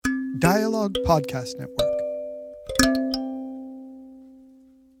Dialogue Podcast Network.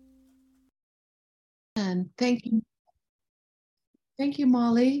 And thank you,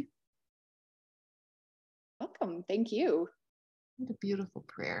 Molly. Welcome. Thank you. What a beautiful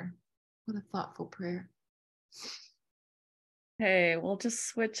prayer. What a thoughtful prayer. Hey, we'll just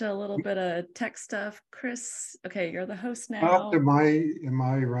switch a little bit of tech stuff. Chris, okay, you're the host now. Am I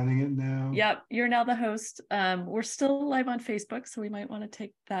running it now? Yep, you're now the host. We're still live on Facebook, so we might want to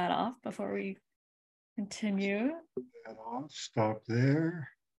take that off before we continue. That off. Stop there.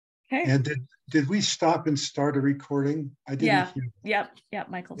 Okay. And did we stop and start a recording? I didn't hear. Yep,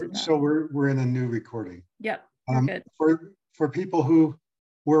 Michael did that. So we're in a new recording. Yep, we're good. For people who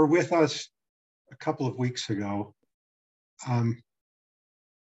were with us a couple of weeks ago, I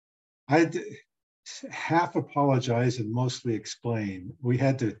half apologize and mostly explain. We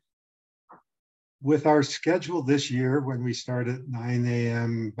had to, with our schedule this year, when we start at 9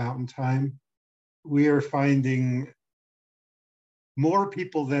 a.m. Mountain Time, we are finding more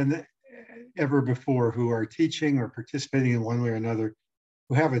people than ever before who are teaching or participating in one way or another,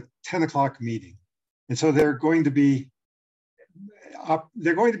 who have a 10 o'clock meeting. And so there are going to be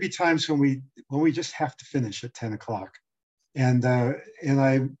times when we just have to finish at 10 o'clock. And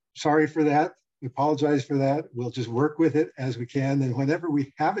I'm sorry for that. We apologize for that. We'll just work with it as we can. And whenever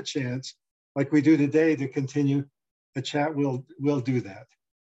we have a chance, like we do today, to continue the chat, we'll do that.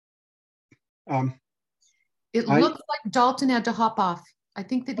 It looks like Dalton had to hop off. I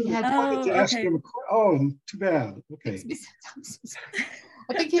think that he had to ask him. Oh, too bad. Okay.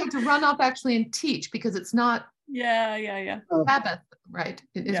 I think he had to run off actually and teach, because it's not Sabbath, right?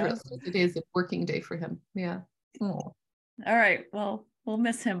 In Israel, it is a working day for him. Yeah. Oh. All right. Well, we'll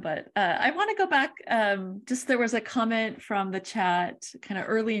miss him, but I want to go back. Just there was a comment from the chat kind of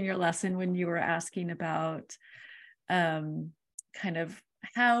early in your lesson when you were asking about kind of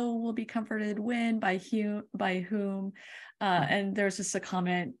how we'll be comforted, when, by whom. And there's just a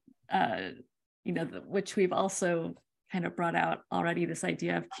comment, which we've also kind of brought out already, this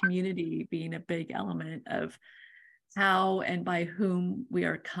idea of community being a big element of how and by whom we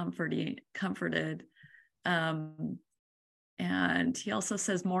are comforted. And he also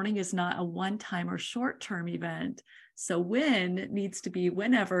says mourning is not a one-time or short-term event. So when needs to be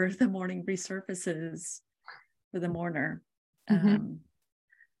whenever the mourning resurfaces for the mourner. Mm-hmm.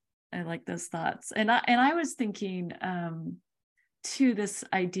 I like those thoughts. And I was thinking to this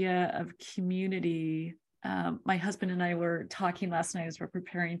idea of community. My husband and I were talking last night as we're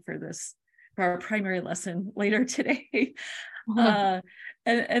preparing for our primary lesson later today.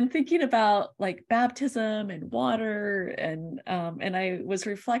 And thinking about like baptism and water, and I was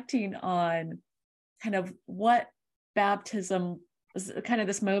reflecting on kind of what baptism is, kind of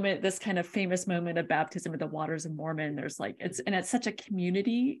this moment, this kind of famous moment of baptism with the waters of Mormon. There's like it's such a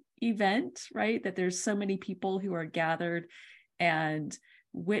community event, right? That there's so many people who are gathered and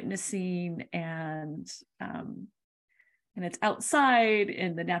witnessing, and it's outside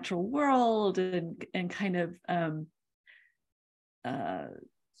in the natural world, and kind of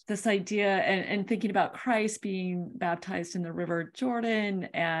this idea and thinking about Christ being baptized in the River Jordan,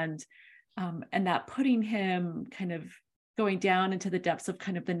 and that putting him kind of going down into the depths of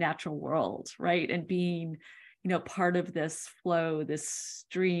kind of the natural world, right? And being, part of this flow, this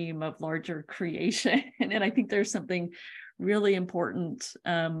stream of larger creation. And I think there's something really important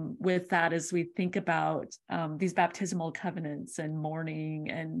with that as we think about these baptismal covenants and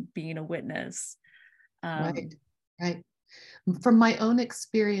mourning and being a witness. Right. From my own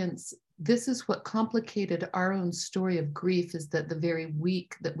experience, this is what complicated our own story of grief, is that the very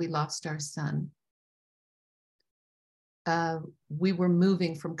week that we lost our son, we were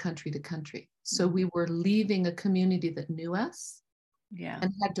moving from country to country. So we were leaving a community that knew us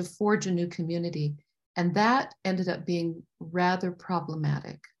and had to forge a new community. And that ended up being rather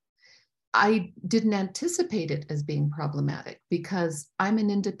problematic. I didn't anticipate it as being problematic because I'm an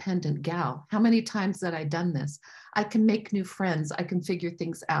independent gal. How many times had I done this? I can make new friends. I can figure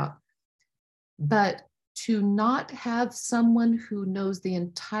things out. But to not have someone who knows the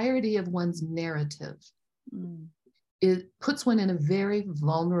entirety of one's narrative, it puts one in a very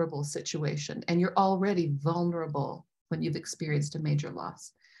vulnerable situation. And you're already vulnerable when you've experienced a major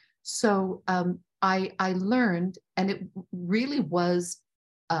loss. So I learned, and it really was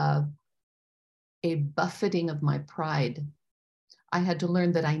a buffeting of my pride. I had to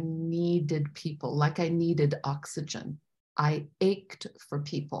learn that I needed people, like I needed oxygen. I ached for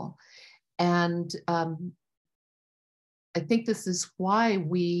people. And I think this is why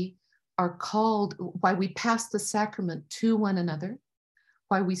we are called, why we pass the sacrament to one another,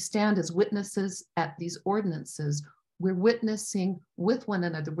 why we stand as witnesses at these ordinances, we're witnessing with one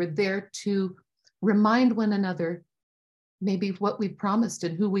another. We're there to remind one another maybe what we promised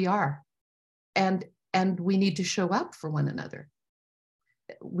and who we are. And we need to show up for one another.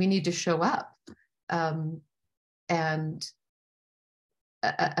 We need to show up.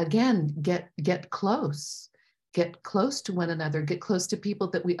 Again, get close to one another, get close to people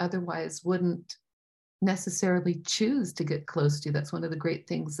that we otherwise wouldn't necessarily choose to get close to. That's one of the great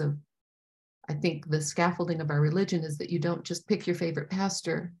things of, I think, the scaffolding of our religion, is that you don't just pick your favorite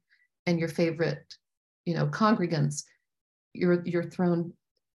pastor and your favorite, congregants. You're thrown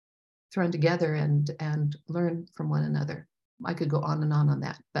together and learn from one another. I could go on and on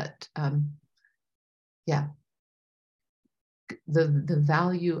that, but yeah, the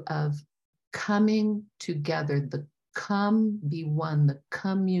value of coming together, the come be one, the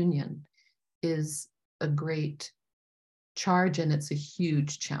communion, is a great charge, and it's a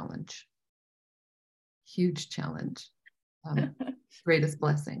huge challenge. Huge challenge. Greatest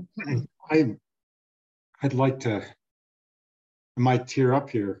blessing. I'd like to, I might tear up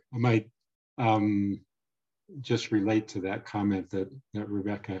here. I might just relate to that comment that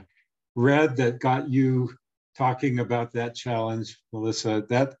Rebecca read that got you talking about that challenge, Melissa.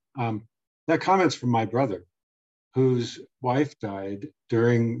 That comment's from my brother, whose wife died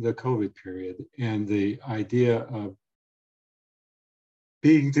during the COVID period, and the idea of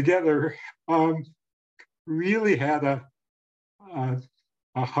being together really had a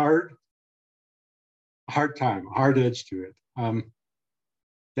hard time, hard edge to it.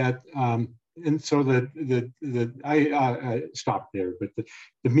 And so I stopped there, but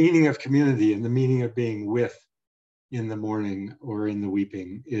the meaning of community and the meaning of being with in the mourning or in the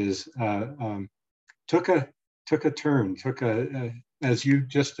weeping is took a turn, as you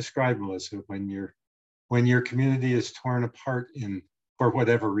just described, Melissa, when your community is torn apart for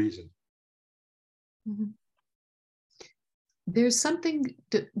whatever reason. Mm-hmm. There's something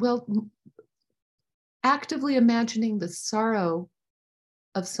actively imagining the sorrow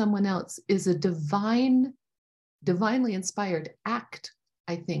of someone else is a divinely inspired act.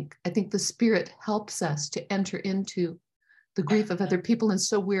 I think the Spirit helps us to enter into the grief of other people. And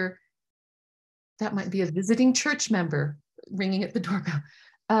so that might be a visiting church member ringing at the doorbell.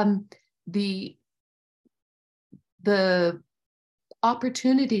 The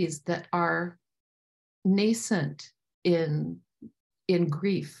opportunities that are nascent in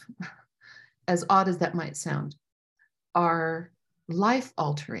grief, as odd as that might sound, are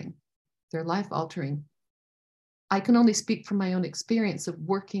life-altering. They're life-altering. I can only speak from my own experience of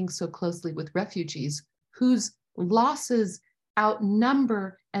working so closely with refugees whose losses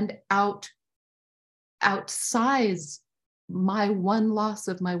outnumber and outsize my one loss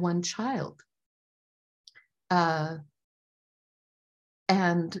of my one child.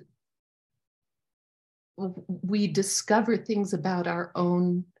 And we discover things about our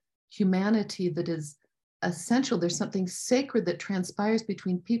own humanity that is essential. There's something sacred that transpires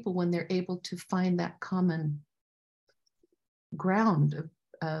between people when they're able to find that common ground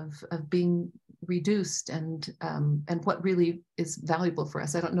of being reduced and what really is valuable for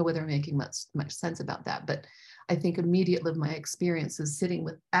us. I don't know whether I'm making much sense about that, but I think immediately my experience is sitting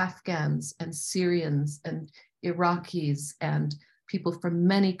with Afghans and Syrians and Iraqis and people from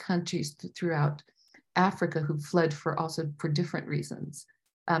many countries throughout Africa who fled for different reasons.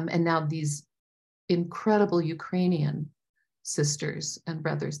 And now these incredible Ukrainian sisters and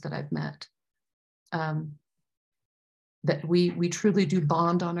brothers that I've met, that we truly do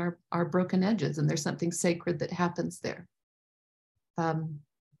bond on our broken edges, and there's something sacred that happens there.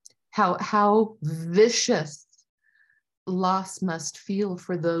 How vicious loss must feel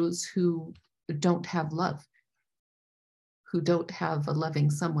for those who don't have love, who don't have a loving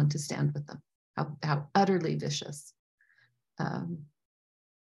someone to stand with them. How utterly vicious.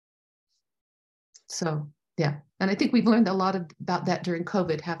 So yeah, and I think we've learned a lot about that during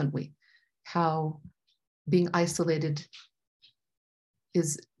COVID, haven't we? How being isolated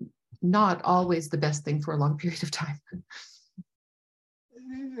is not always the best thing for a long period of time.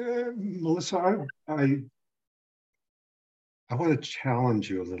 Melissa, I want to challenge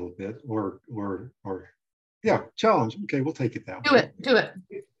you a little bit, or challenge. Okay, we'll take it that way. Do it.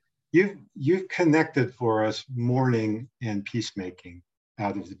 You've connected for us mourning and peacemaking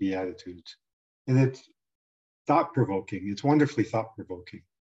out of the Beatitudes, and it's thought-provoking. It's wonderfully thought-provoking.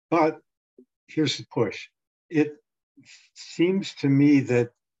 But here's the push. It seems to me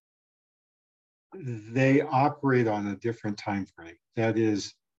that they operate on a different time frame. That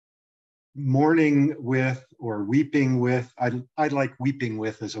is, mourning with or weeping with. I like weeping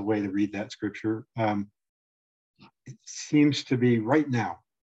with as a way to read that scripture. It seems to be right now.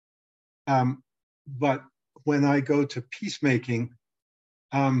 But when I go to peacemaking,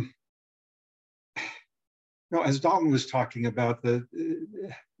 as Dalton was talking about the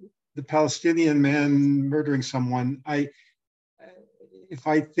Palestinian man murdering someone, if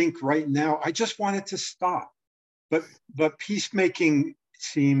I think right now, I just want it to stop. But peacemaking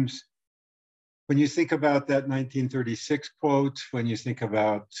seems, when you think about that 1936 quote, when you think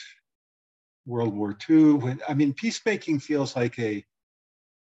about World War II, peacemaking feels like a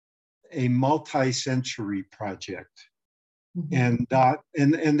multi-century project.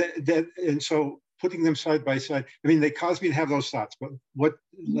 Mm-hmm. And so putting them side by side, they cause me to have those thoughts, but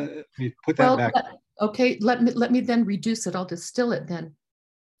let me put that back. Okay, let me then reduce it. I'll distill it then.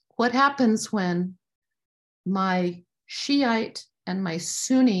 What happens when my Shiite and my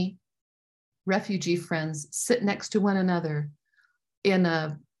Sunni refugee friends sit next to one another in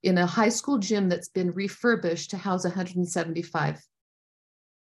a high school gym that's been refurbished to house 175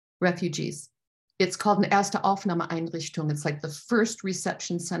 refugees? It's called an Erste Aufnahmeeinrichtung. It's like the first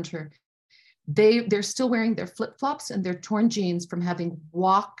reception center. They're still wearing their flip-flops and their torn jeans from having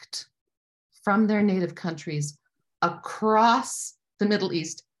walked from their native countries across the Middle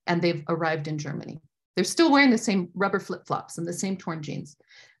East, and they've arrived in Germany. They're still wearing the same rubber flip-flops and the same torn jeans.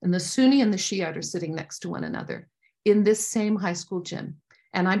 And the Sunni and the Shiite are sitting next to one another in this same high school gym.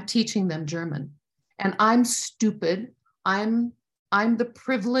 And I'm teaching them German. And I'm stupid. I'm the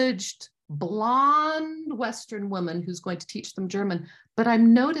privileged blonde Western woman who's going to teach them German. But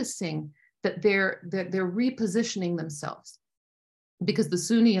I'm noticing that they're repositioning themselves, because the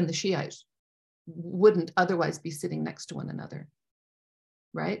Sunni and the Shiite wouldn't otherwise be sitting next to one another,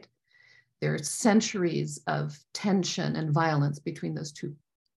 right? There are centuries of tension and violence between those two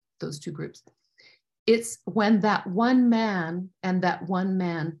groups. It's when that one man and that one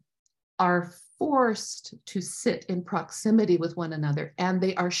man are forced to sit in proximity with one another, and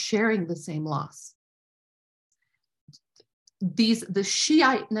they are sharing the same loss. The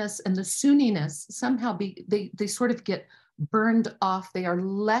Shiiteness and the Sunniness somehow they sort of get burned off. They are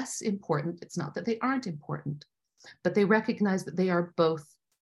less important. It's not that they aren't important, but they recognize that they are both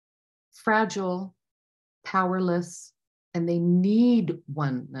fragile, powerless, and they need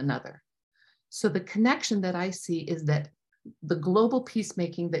one another. So the connection that I see is that the global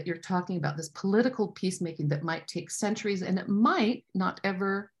peacemaking that you're talking about, this political peacemaking that might take centuries, and it might not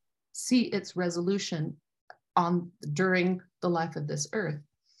ever see its resolution during the life of this earth,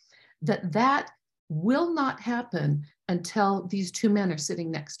 that will not happen until these two men are sitting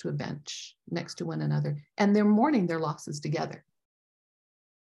next to a bench, next to one another, and they're mourning their losses together.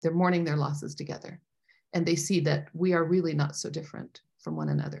 They're mourning their losses together. And they see that we are really not so different from one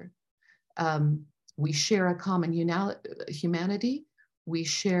another. We share a common humanity. We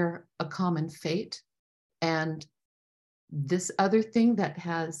share a common fate. And this other thing that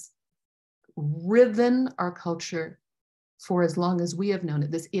has riven our culture for as long as we have known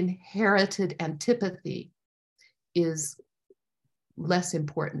it, this inherited antipathy, is less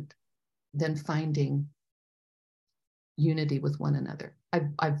important than finding unity with one another.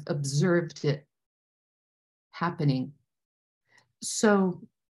 I've observed it happening. So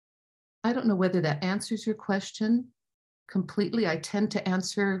I don't know whether that answers your question completely. I tend to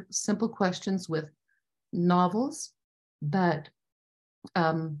answer simple questions with novels, but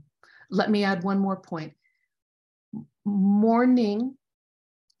let me add one more point. Mourning,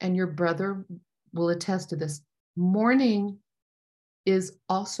 and your brother will attest to this, mourning is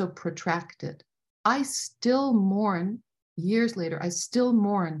also protracted. I still mourn, years later, I still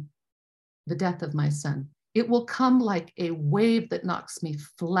mourn the death of my son. It will come like a wave that knocks me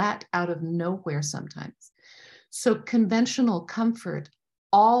flat out of nowhere sometimes. So conventional comfort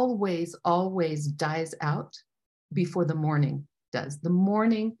always, always dies out before the mourning does. The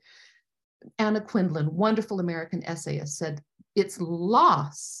mourning, Anna Quindlen, wonderful American essayist, said, it's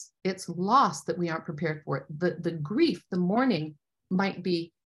loss that we aren't prepared for. The grief, the mourning might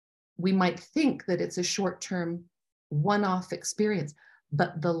be, we might think that it's a short-term one-off experience,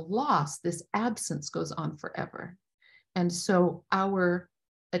 but the loss, this absence, goes on forever. And so our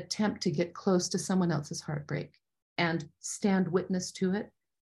attempt to get close to someone else's heartbreak and stand witness to it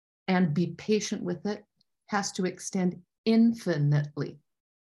and be patient with it has to extend infinitely.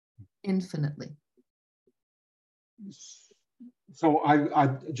 So I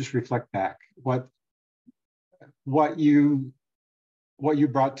just reflect back. What you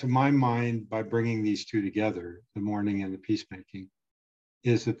brought to my mind by bringing these two together, the mourning and the peacemaking,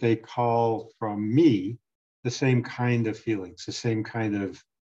 is that they call from me the same kind of feelings, the same kind of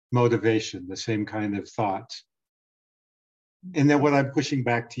motivation, the same kind of thoughts. And then what I'm pushing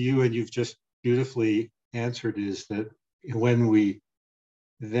back to you, and you've just beautifully answered, is that when we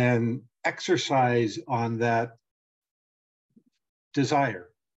then exercise on that desire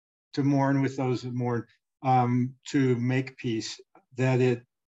to mourn with those that mourn, to make peace, that it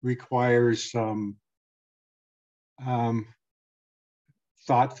requires some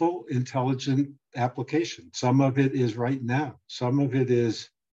thoughtful, intelligent application. Some of it is right now. Some of it is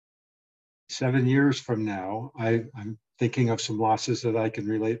 7 years from now. I'm thinking of some losses that I can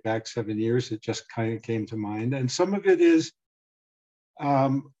relate back 7 years. It just kind of came to mind. And some of it is,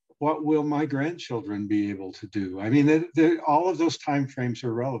 what will my grandchildren be able to do? I mean, all of those time frames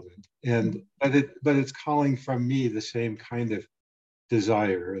are relevant, and but it's calling from me the same kind of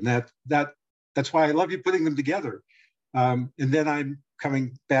desire, and that's why I love you putting them together. And then I'm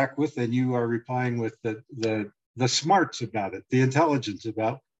coming back with, and you are replying with the smarts about it, the intelligence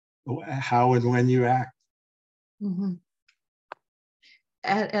about how and when you act. Mm-hmm.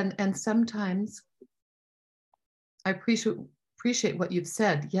 And sometimes I appreciate what you've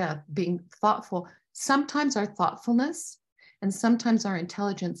said. Yeah, being thoughtful. Sometimes our thoughtfulness and sometimes our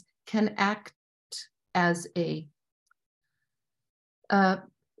intelligence can act as a,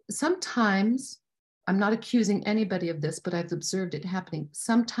 sometimes, I'm not accusing anybody of this, but I've observed it happening.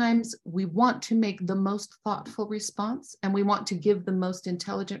 Sometimes we want to make the most thoughtful response, and we want to give the most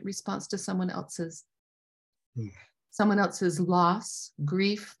intelligent response to someone else's loss,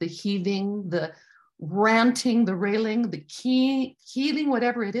 grief, the heaving, the ranting, the railing, the healing,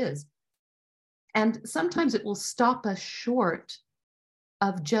 whatever it is. And sometimes it will stop us short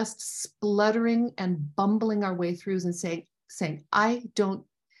of just spluttering and bumbling our way through and saying, I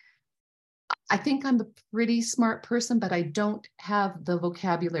think I'm a pretty smart person, but I don't have the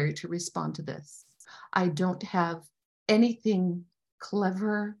vocabulary to respond to this. I don't have anything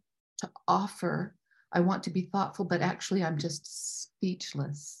clever to offer. I want to be thoughtful, but actually I'm just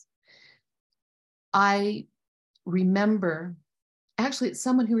speechless. I remember, actually, it's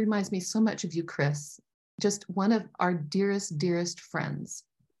someone who reminds me so much of you, Chris, just one of our dearest friends,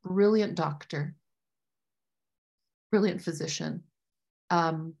 brilliant doctor, brilliant physician.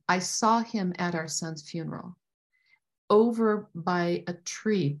 I saw him at our son's funeral over by a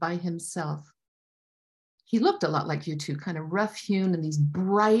tree by himself. He looked a lot like you two, kind of rough-hewn and these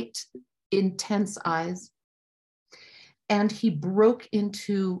bright, intense eyes. And he broke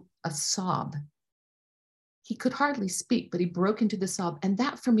into a sob. He could hardly speak, but he broke into the sob. And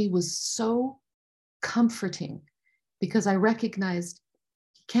that for me was so comforting, because I recognized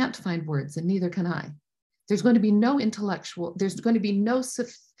he can't find words, and neither can I. There's going to be no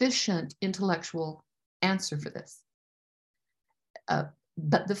sufficient intellectual answer for this.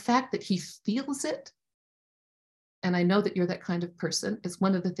 But the fact that he feels it, and I know that you're that kind of person, is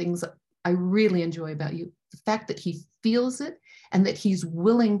one of the things that I really enjoy about you. The fact that he feels it and that he's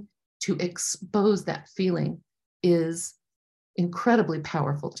willing to expose that feeling is incredibly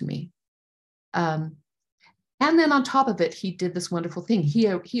powerful to me. And then on top of it, he did this wonderful thing. He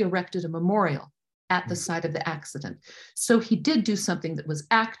erected a memorial at the site of the accident. So he did do something that was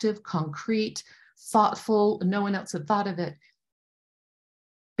active, concrete, thoughtful. No one else had thought of it.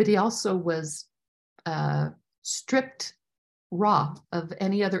 But he also was stripped raw of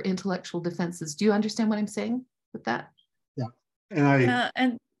any other intellectual defenses. Do you understand what I'm saying with that? Yeah.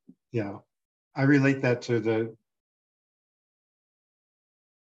 And I relate that to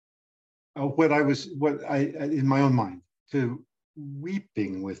what I in my own mind, to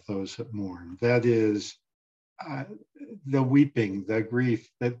weeping with those that mourn. That is the weeping, the grief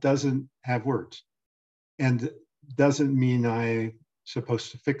that doesn't have words, and doesn't mean I'm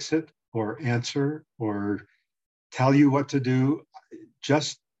supposed to fix it or answer or tell you what to do.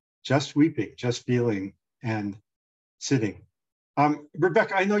 Just weeping, just feeling and sitting.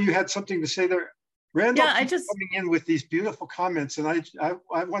 Rebecca, I know you had something to say there. Randall keeps coming in with these beautiful comments, and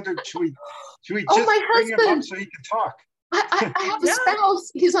I wondered, should we just bring him up so he can talk? I have a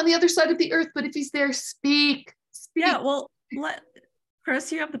spouse. He's on the other side of the earth, but if he's there, speak. Yeah, well,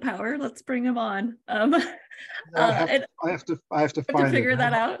 Chris, you have the power. Let's bring him on. I have to figure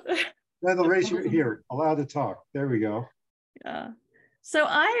that out. Randall, raise your here. Allowed to talk. There we go. Yeah. So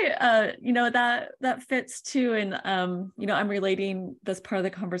I, that fits too. And, I'm relating this part of the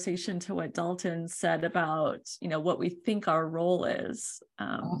conversation to what Dalton said about, what we think our role is.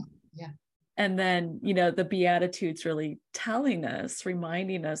 And then, the Beatitudes really telling us,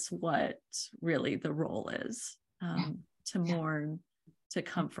 reminding us what really the role is, to mourn, to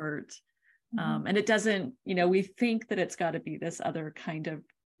comfort. And it doesn't, we think that it's got to be this other kind of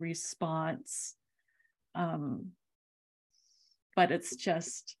response. But it's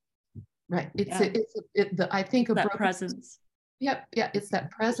just right. I think that presence. Yep. Yeah. It's that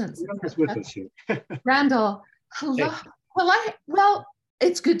presence. Randall's with us here. Randall, hello. Hey. Well,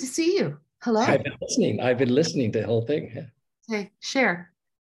 It's good to see you. Hello. I've been listening to the whole thing. Yeah. Okay, share.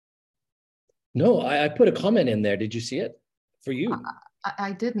 No, I put a comment in there. Did you see it? For you.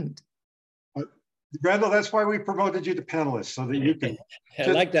 I didn't. Randall, that's why we promoted you to panelist, so that you can. I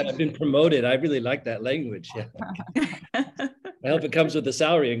like that. I've been promoted. I really like that language. Yeah. I hope it comes with a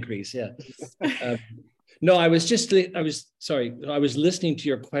salary increase. Yeah. No, I was listening to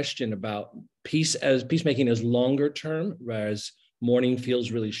your question about peacemaking as longer term, whereas mourning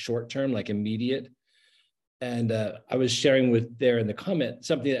feels really short term, like immediate. And I was sharing with there in the comment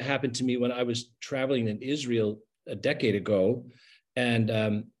something that happened to me when I was traveling in Israel a decade ago.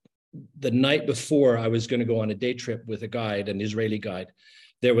 And the night before I was going to go on a day trip with a guide, an Israeli guide,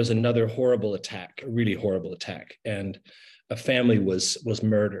 there was another horrible attack, a really horrible attack. And a family was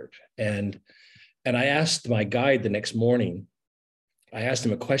murdered. And I asked my guide the next morning, I asked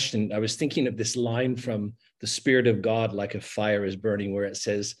him a question. I was thinking of this line from The Spirit of God, Like a Fire is Burning, where it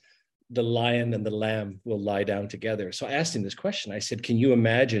says, the lion and the lamb will lie down together. So I asked him this question. I said, can you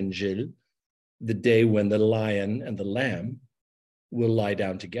imagine, Gilles, the day when the lion and the lamb will lie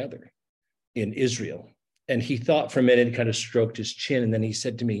down together in Israel? And he thought for a minute, kind of stroked his chin. And then he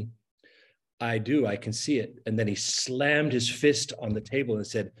said to me, I do, I can see it. And then he slammed his fist on the table and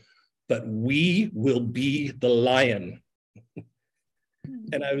said, but we will be the lion.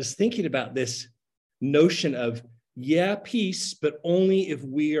 And I was thinking about this notion of, yeah, peace, but only if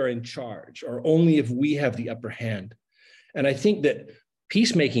we are in charge, or only if we have the upper hand. And I think that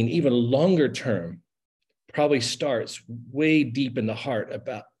peacemaking, even longer term, probably starts way deep in the heart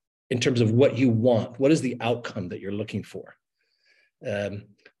about, in terms of what you want. What is the outcome that you're looking for?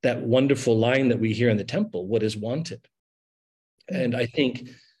 That wonderful line that we hear in the temple, what is wanted? And I think,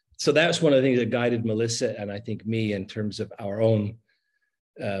 so that's one of the things that guided Melissa and I think me in terms of our own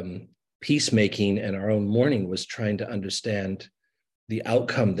peacemaking and our own mourning, was trying to understand the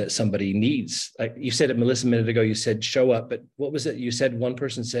outcome that somebody needs. Like you said it, Melissa, a minute ago, you said show up, but what was it? You said one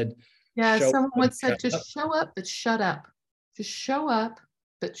person said, yeah, someone once said, just show up, but shut up. Just show up,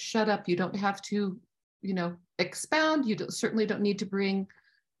 but shut up. You don't have to, expound. You certainly don't need to bring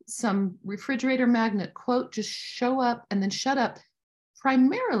some refrigerator magnet quote. Just show up and then shut up.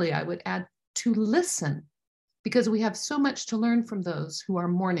 Primarily, I would add, to listen, because we have so much to learn from those who are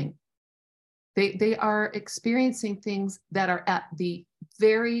mourning. They are experiencing things that are at the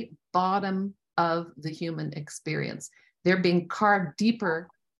very bottom of the human experience. They're being carved deeper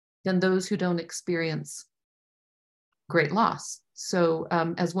than those who don't experience great loss. So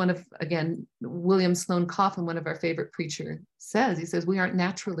as William Sloane Coffin, one of our favorite preachers, says, he says, we aren't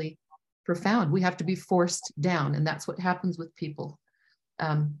naturally profound. We have to be forced down. And that's what happens with people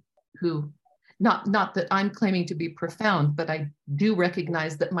who, not that I'm claiming to be profound, but I do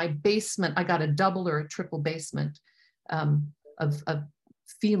recognize that my basement, I got a double or a triple basement of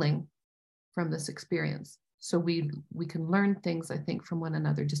feeling from this experience. So we can learn things, I think, from one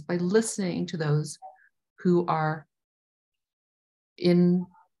another just by listening to those who are in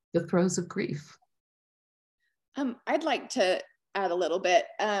the throes of grief. I'd like to add a little bit.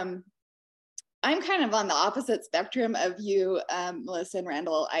 I'm kind of on the opposite spectrum of you, Melissa and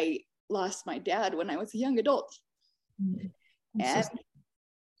Randall. I lost my dad when I was a young adult. And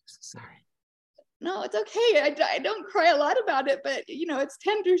sorry. No, it's okay. I don't cry a lot about it, but it's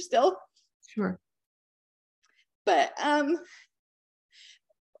tender still. Sure. But I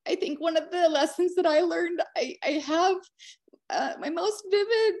think one of the lessons that I learned, I have my most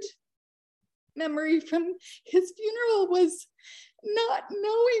vivid memory from his funeral was not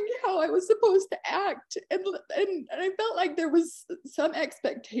knowing how I was supposed to act. And I felt like there was some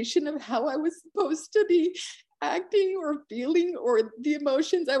expectation of how I was supposed to be acting or feeling, or the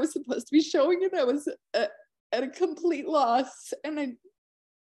emotions I was supposed to be showing, and I was at a complete loss, and I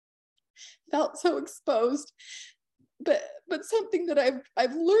felt so exposed. But something that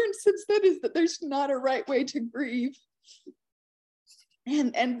I've learned since then is that there's not a right way to grieve,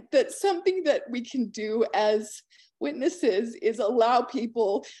 and that something that we can do as witnesses is allow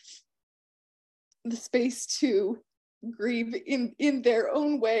people the space to grieve in their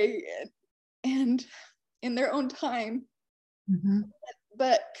own way and in their own time. Mm-hmm.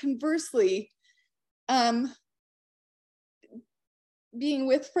 But conversely, being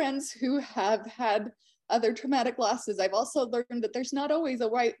with friends who have had other traumatic losses, I've also learned that there's not always a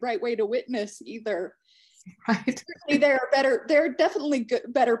right way to witness either. Right. Certainly there are definitely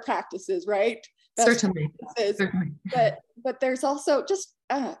better practices, right? Certainly. But there's also just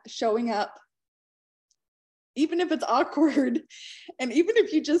showing up, even if it's awkward, and even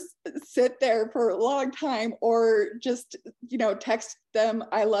if you just sit there for a long time, or just text them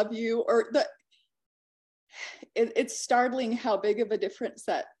I love you, or it's startling how big of a difference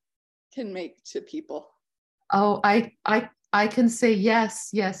that can make to people. Oh, I can say yes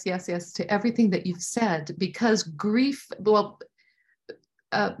to everything that you've said, because grief, well,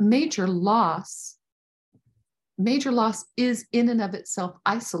 major loss is in and of itself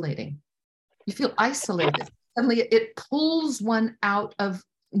isolating. You feel isolated. Suddenly it pulls one out of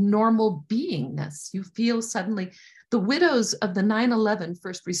normal beingness. You feel suddenly, the widows of the 9/11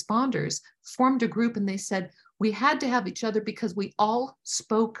 first responders formed a group, and they said, we had to have each other because we all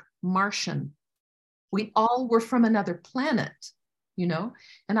spoke Martian. We all were from another planet, you know?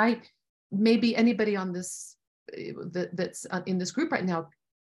 And maybe anybody on this, that's in this group right now,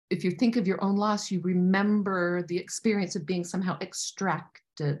 if you think of your own loss, you remember the experience of being somehow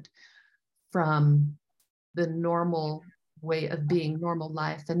extracted from the normal way of being, normal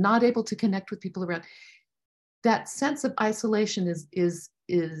life, and not able to connect with people around. That sense of isolation is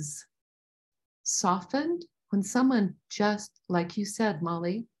softened when someone, just like you said,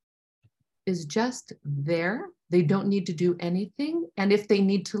 Molly, is just there. They don't need to do anything. And if they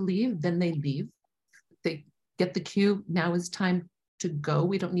need to leave, then they leave. They get the cue, now is time to go.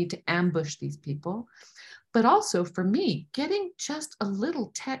 We don't need to ambush these people. But also for me, getting just a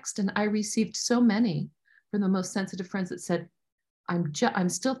little text, and I received so many from the most sensitive friends that said, I'm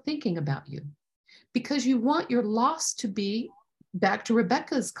still thinking about you. Because you want your loss to be, back to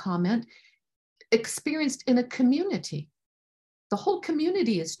Rebecca's comment, experienced in a community. The whole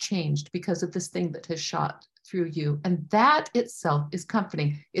community is changed because of this thing that has shot through you. And that itself is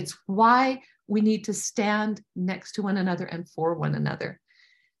comforting. It's why we need to stand next to one another and for one another.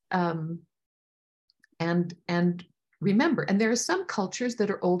 And remember, and there are some cultures that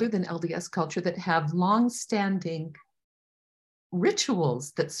are older than LDS culture that have long-standing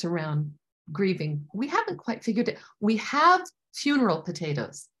rituals that surround grieving. We haven't quite figured it. We have funeral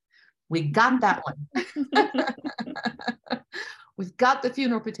potatoes. We got that one. We've got the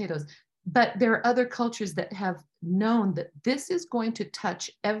funeral potatoes. But there are other cultures that have known that this is going to touch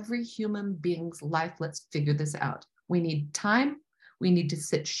every human being's life. Let's figure this out. We need time. We need to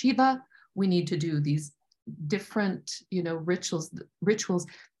sit Shiva. We need to do these different, rituals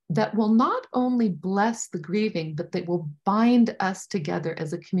that will not only bless the grieving, but they will bind us together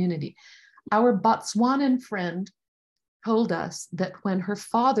as a community. Our Botswanan friend told us that when her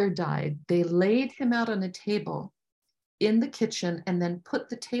father died, they laid him out on a table in the kitchen and then put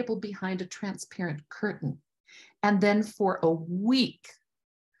the table behind a transparent curtain. And then for a week,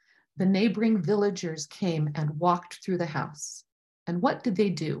 the neighboring villagers came and walked through the house. And what did they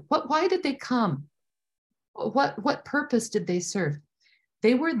do? Why did they come? What purpose did they serve?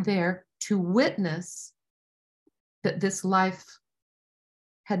 They were there to witness that this life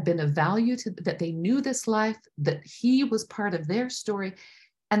had been of value to, that they knew this life, that he was part of their story.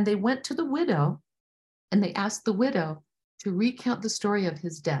 And they went to the widow and they asked the widow to recount the story of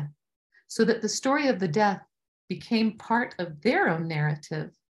his death, so that the story of the death became part of their own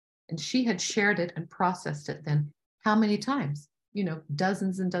narrative. And she had shared it and processed it then. How many times?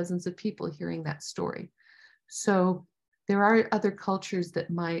 Dozens and dozens of people hearing that story. So there are other cultures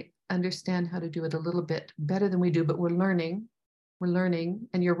that might understand how to do it a little bit better than we do, but we're learning.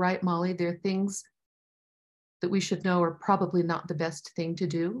 And you're right, Molly, there are things that we should know are probably not the best thing to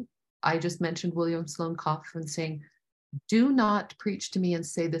do. I just mentioned William Sloane Coffin saying, do not preach to me and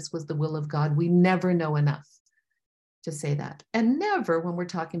say this was the will of God. We never know enough to say that. And never, when we're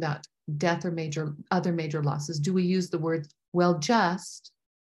talking about death or other major losses, do we use the word, well, just,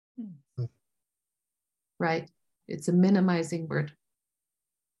 right? It's a minimizing word.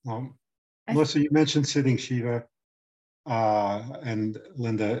 Melissa, you mentioned sitting Shiva, and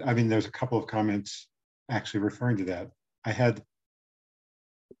Linda, I mean, there's a couple of comments actually referring to that. I had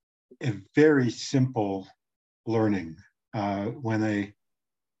a very simple learning when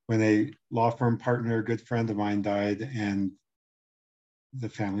a law firm partner, a good friend of mine, died, and the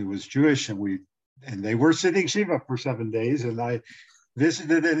family was Jewish, and they were sitting Shiva for 7 days, and I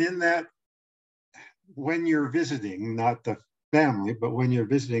visited, and in that, when you're visiting, not the family, but when you're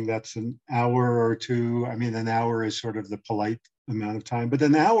visiting, that's an hour or two. I mean, an hour is sort of the polite amount of time, but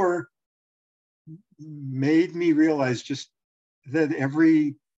an hour made me realize just that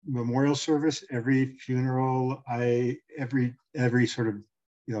every memorial service, every funeral, every sort of,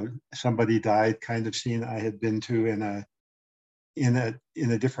 somebody died kind of scene I had been to in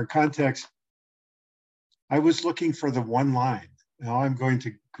a different context, I was looking for the one line. Now I'm going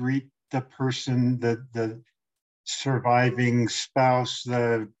to greet the person, the surviving spouse,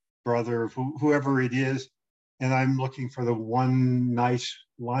 the brother, whoever it is, and I'm looking for the one nice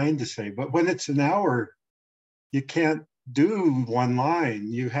line to say. But when it's an hour, you can't do one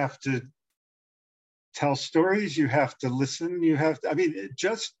line. You have to tell stories, you have to listen, you have to, I mean,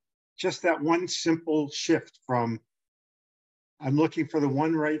 just that one simple shift from I'm looking for the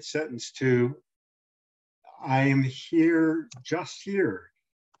one right sentence to I am here, just here.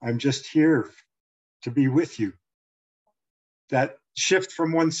 I'm just here to be with you. That shift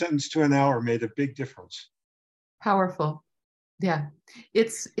from one sentence to an hour made a big difference. Powerful. Yeah.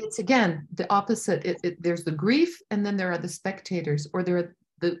 It's again, the opposite. There's the grief, and then there are the spectators, or there are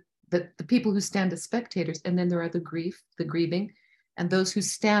the people who stand as spectators, and then there are the grief, the grieving, and those who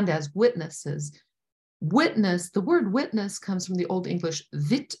stand as witnesses. Witness, the word witness comes from the Old English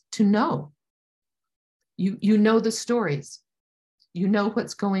vit, to know. You know the stories. You know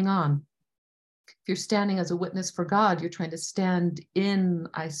what's going on. If you're standing as a witness for God, you're trying to stand in,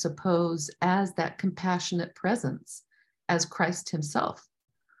 I suppose, as that compassionate presence, as Christ himself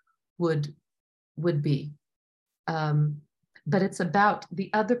would be. But it's about the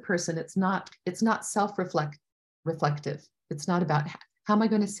other person. It's not self-reflective. It's not about how am I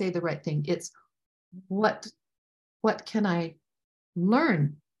going to say the right thing. It's what can I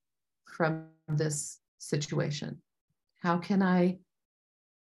learn from this situation? How can I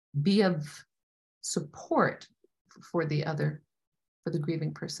be of support for the other, for the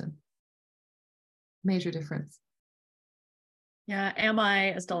grieving person? Major difference. Yeah. Am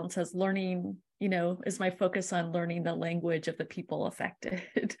I, as Dalton says, learning, is my focus on learning the language of the people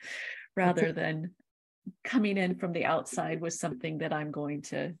affected rather than coming in from the outside with something that I'm going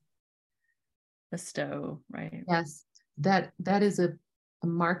to bestow, right? Yes, that is a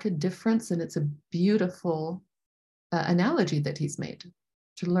marked difference, and it's a beautiful analogy that he's made,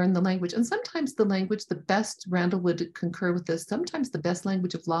 to learn the language. And sometimes the language, the best, Randall would concur with this, sometimes the best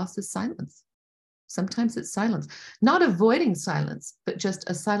language of loss is silence. Sometimes it's silence, not avoiding silence, but just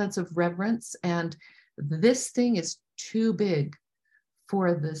a silence of reverence. And this thing is too big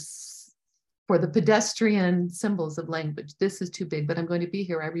for the pedestrian symbols of language. This is too big, but I'm going to be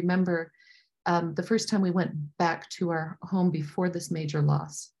here. I remember the first time we went back to our home before this major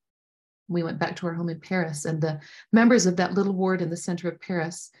loss. We went back to our home in Paris, and the members of that little ward in the center of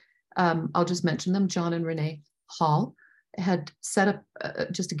Paris, I'll just mention them, John and Renee Hall, had set up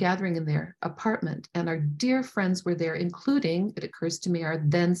just a gathering in their apartment, and our dear friends were there, including, it occurs to me, our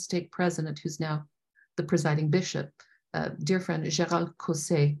then stake president, who's now the presiding bishop, dear friend Gérald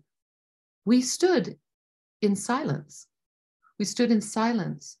Cosset. We stood in silence. We stood in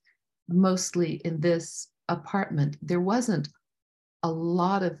silence, mostly in this apartment. There wasn't a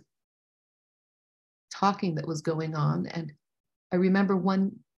lot of talking that was going on. And I remember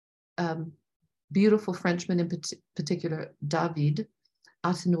one beautiful Frenchman in particular, David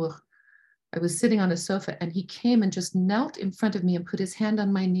Atenour. I was sitting on a sofa, and he came and just knelt in front of me and put his hand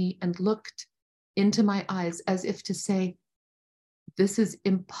on my knee and looked into my eyes as if to say, this is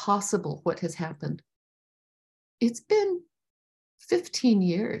impossible what has happened. It's been 15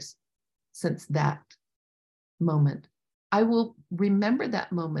 years since that moment. I will remember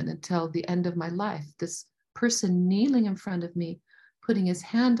that moment until the end of my life. This person kneeling in front of me, putting his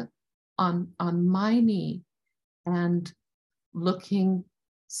hand on my knee and looking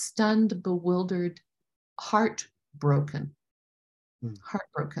stunned, bewildered, heartbroken.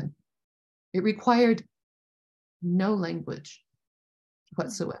 Heartbroken. It required no language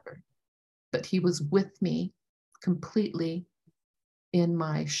whatsoever, but he was with me completely in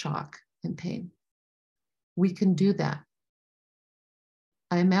my shock and pain. We can do that.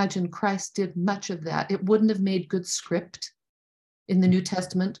 I imagine Christ did much of that. It wouldn't have made good script. In the New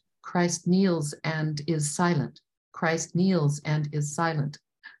Testament, Christ kneels and is silent. Christ kneels and is silent.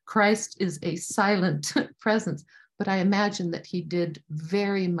 Christ is a silent presence, but I imagine that he did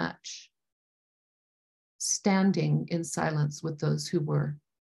very much standing in silence with those who were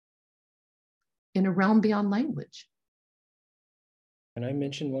in a realm beyond language. Can I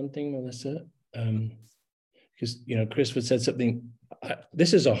mention one thing, Melissa? Because, Chris would said something,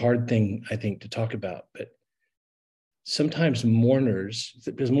 this is a hard thing, I think, to talk about, but sometimes mourners,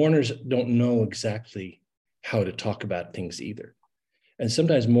 because mourners don't know exactly how to talk about things either. And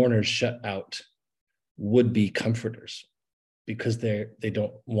sometimes mourners shut out would-be comforters because they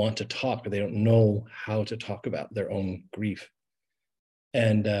don't want to talk, or they don't know how to talk about their own grief.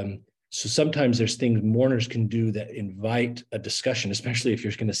 And so sometimes there's things mourners can do that invite a discussion, especially if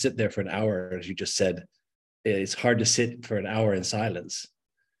you're going to sit there for an hour, as you just said. It's hard to sit for an hour in silence.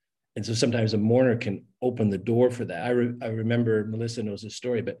 And so sometimes a mourner can open the door for that. I remember, Melissa knows this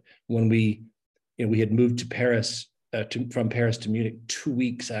story, but when we had moved to Paris, from Paris to Munich 2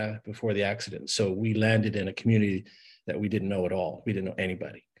 weeks before the accident. So we landed in a community that we didn't know at all. We didn't know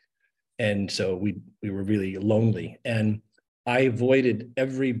anybody. And so we were really lonely. And I avoided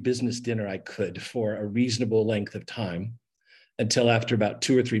every business dinner I could for a reasonable length of time, until after about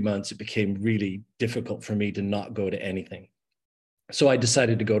 2 or 3 months, it became really difficult for me to not go to anything. So I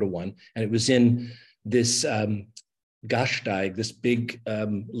decided to go to one, and it was in this Gaststeig, this big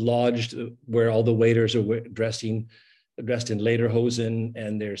lodge where all the waiters are dressed in lederhosen,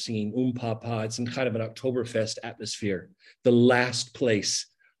 and they're singing Papa. It's in kind of an Oktoberfest atmosphere, the last place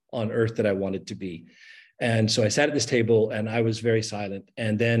on earth that I wanted to be. And so I sat at this table and I was very silent.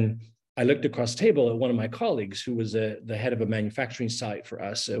 And then I looked across the table at one of my colleagues who was the head of a manufacturing site for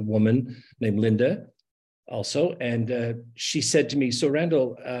us, a woman named Linda also. And she said to me, so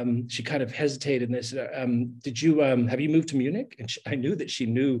Randall, she kind of hesitated and I said, have you moved to Munich? And I knew that she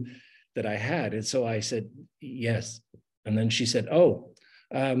knew that I had. And so I said, yes. And then she said, oh,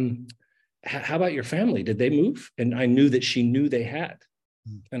 how about your family? Did they move? And I knew that she knew they had.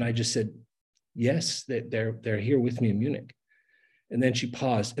 And I just said, yes, they're here with me in Munich. And then she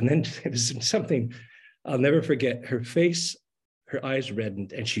paused. And then it was something I'll never forget. Her face, her eyes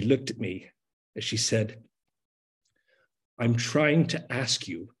reddened, and she looked at me as she said, I'm trying to ask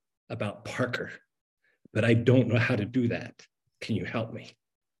you about Parker, but I don't know how to do that. Can you help me?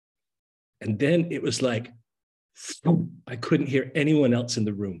 And then it was like, I couldn't hear anyone else in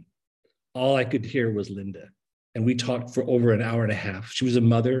the room. All I could hear was Linda. And we talked for over an hour and a half. She was a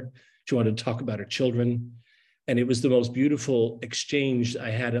mother. She wanted to talk about her children. And it was the most beautiful exchange I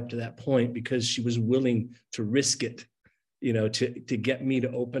had up to that point, because she was willing to risk it, you know, to get me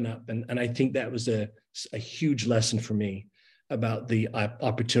to open up. And I think that was a huge lesson for me about the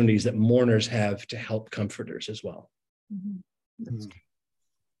opportunities that mourners have to help comforters as well. Mm-hmm. That's true.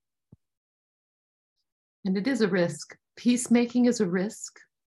 And it is a risk. Peacemaking is a risk.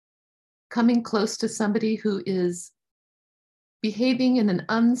 Coming close to somebody who is behaving in an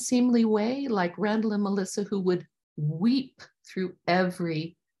unseemly way, like Randall and Melissa, who would weep through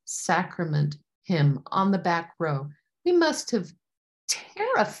every sacrament hymn on the back row. We must have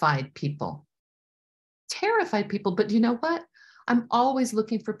terrified people. But you know what? I'm always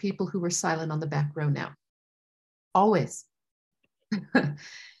looking for people who were silent on the back row now. Always.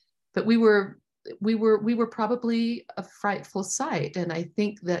 But we were probably a frightful sight. And I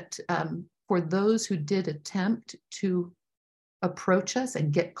think that for those who did attempt to approach us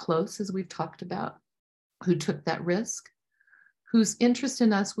and get close, as we've talked about, who took that risk, whose interest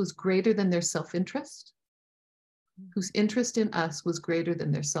in us was greater than their self-interest,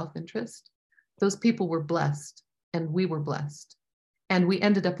 those people were blessed, and we were blessed. And we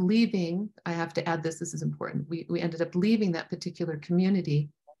ended up leaving, I have to add this, this is important, we ended up leaving that particular community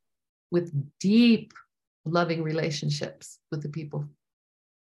with deep, loving relationships with the people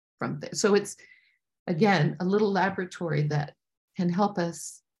from there. So it's, again, a little laboratory that can help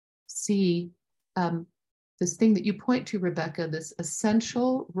us see this thing that you point to, Rebecca, this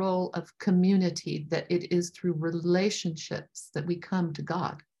essential role of community, that it is through relationships that we come to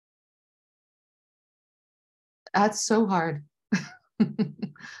God. That's so hard.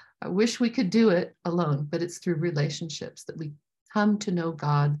 I wish we could do it alone, but it's through relationships that we come to know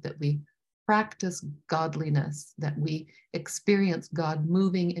God, that we practice godliness, that we experience God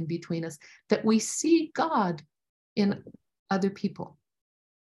moving in between us, that we see God in other people.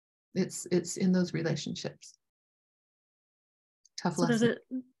 It's in those relationships. Tough lesson.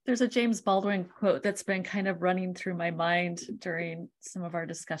 There's a James Baldwin quote that's been kind of running through my mind during some of our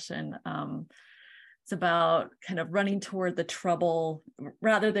discussion. It's about kind of running toward the trouble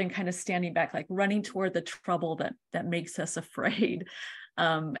rather than kind of standing back, like running toward the trouble that makes us afraid.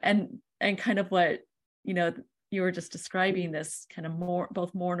 And kind of what, you know, you were just describing, this kind of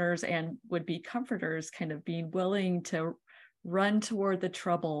both mourners and would-be comforters kind of being willing to run toward the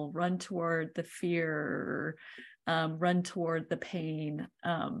trouble, run toward the fear, run toward the pain,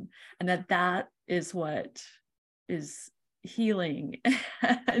 and that is what is healing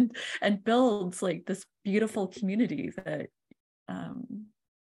and builds like this beautiful community that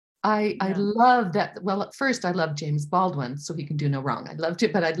I love that. Well, at first I love James Baldwin, so he can do no wrong. I loved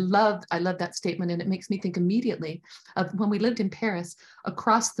it, but I love that statement, and it makes me think immediately of when we lived in Paris.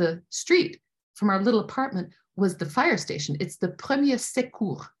 Across the street from our little apartment was the fire station. It's the Premier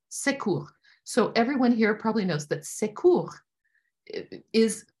Secours. So everyone here probably knows that secours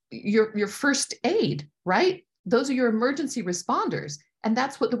is your first aid, right? Those are your emergency responders. And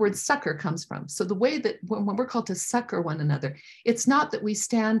that's what the word succor comes from. So the way that when we're called to succor one another, it's not that we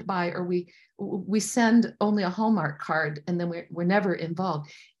stand by or we send only a Hallmark card and then we're never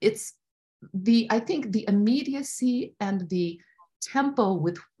involved. It's I think the immediacy and the tempo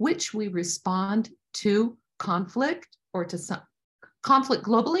with which we respond to conflict, or to some conflict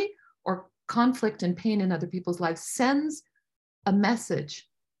globally, or conflict and pain in other people's lives, sends a message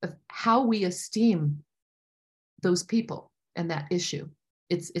of how we esteem those people and that issue.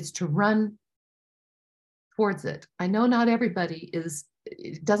 It's to run towards it. I know not everybody is,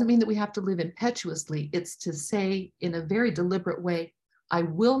 it doesn't mean that we have to live impetuously. It's to say in a very deliberate way, I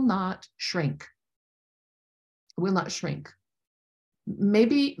will not shrink. I will not shrink.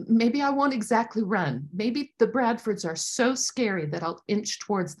 Maybe I won't exactly run. Maybe the Bradfords are so scary that I'll inch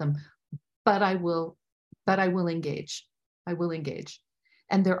towards them, but I will engage. I will engage.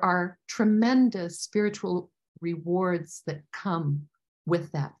 And there are tremendous spiritual rewards that come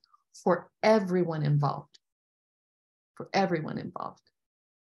with that for everyone involved. For everyone involved.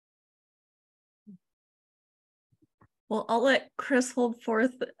 Well, I'll let Chris hold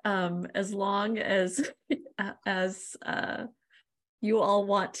forth as long as you all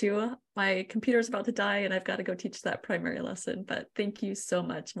want to. My computer's about to die and I've got to go teach that primary lesson, but thank you so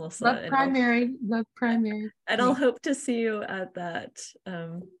much, Melissa. Love primary. And I'll hope to see you at that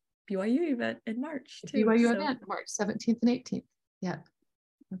BYU event in March too. BYU event, March 17th and 18th. Yeah.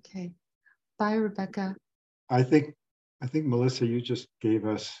 Okay. Bye, Rebecca. I think Melissa, you just gave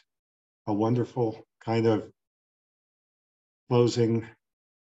us a wonderful kind of closing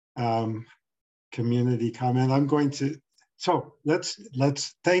community comment. I'm going to, so let's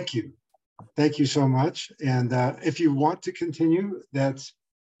thank you. Thank you so much. And if you want to continue, that's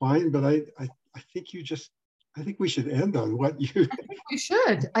fine. But I think I think we should end on what you. I think we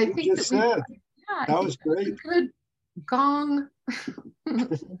should. I think just said. Yeah, that was great. Good gong.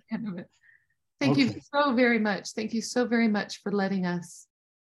 Thank you so very much. Thank you so very much for letting us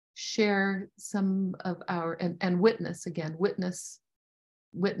share some of our and witness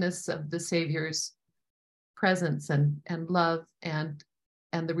of the Savior's presence and love and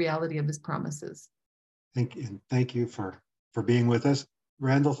the reality of his promises. Thank you for being with us.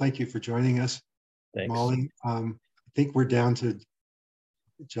 Randall, thank you for joining us. Thanks. Molly, I think we're down to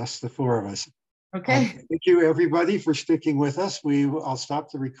just the four of us. Okay. Thank you, everybody, for sticking with us. I'll stop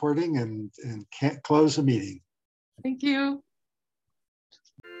the recording and can't close the meeting. Thank you.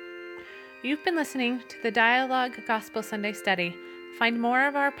 You've been listening to the Dialogue Gospel Sunday Study. Find more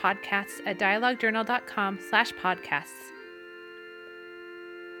of our podcasts at dialoguejournal.com/podcasts.